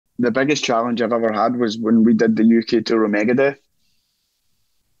the biggest challenge I've ever had was when we did the UK tour of Megadeth.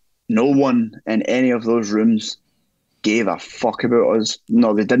 No one in any of those rooms gave a fuck about us.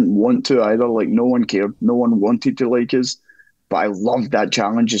 No, they didn't want to either. Like, no one cared. No one wanted to like us. But I loved that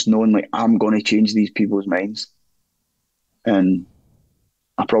challenge, just knowing, like, I'm going to change these people's minds. And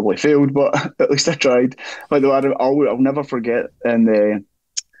I probably failed, but at least I tried. Like, though, I'll never forget in the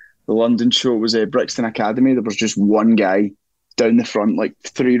London show, it was Brixton Academy. There was just one guy down the front, like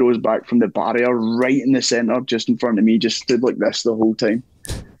 3 rows back from the barrier, right in the centre, just in front of me, just stood like this the whole time.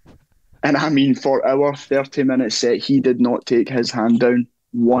 And I mean, for our 30-minute set, he did not take his hand down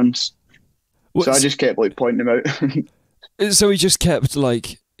once. So I just kept like pointing him out. So he just kept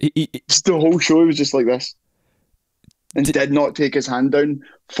like... Just the whole show was just like this. And did not take his hand down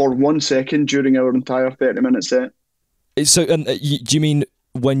for 1 second during our entire 30-minute set. So, and do you mean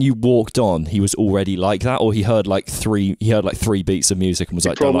when you walked on, he was already like that, or he heard like three beats of music and was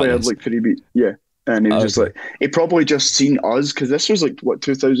like, probably had like 3 beats, yeah. And he was just like, he probably just seen us, because this was like, what,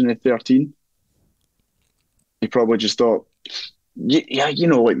 2013? He probably just thought, yeah, you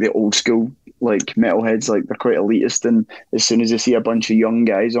know, like the old school, like metalheads, like they're quite elitist, and as soon as they see a bunch of young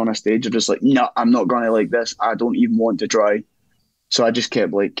guys on a stage, they're just like, no, I'm not going to like this. I don't even want to try. So I just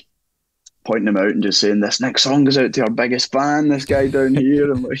kept like pointing him out and just saying, this next song goes out to our biggest fan, this guy down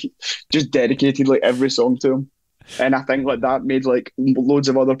here, and like just dedicated like every song to him. And I think like that made like loads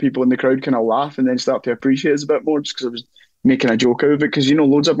of other people in the crowd kind of laugh and then start to appreciate us a bit more, just because I was making a joke out of it. Because, you know,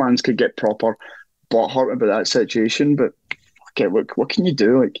 loads of bands could get proper butthurt about that situation, but okay, look, what can you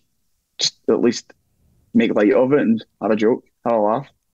do? Like, just at least make light of it and have a joke, have a laugh.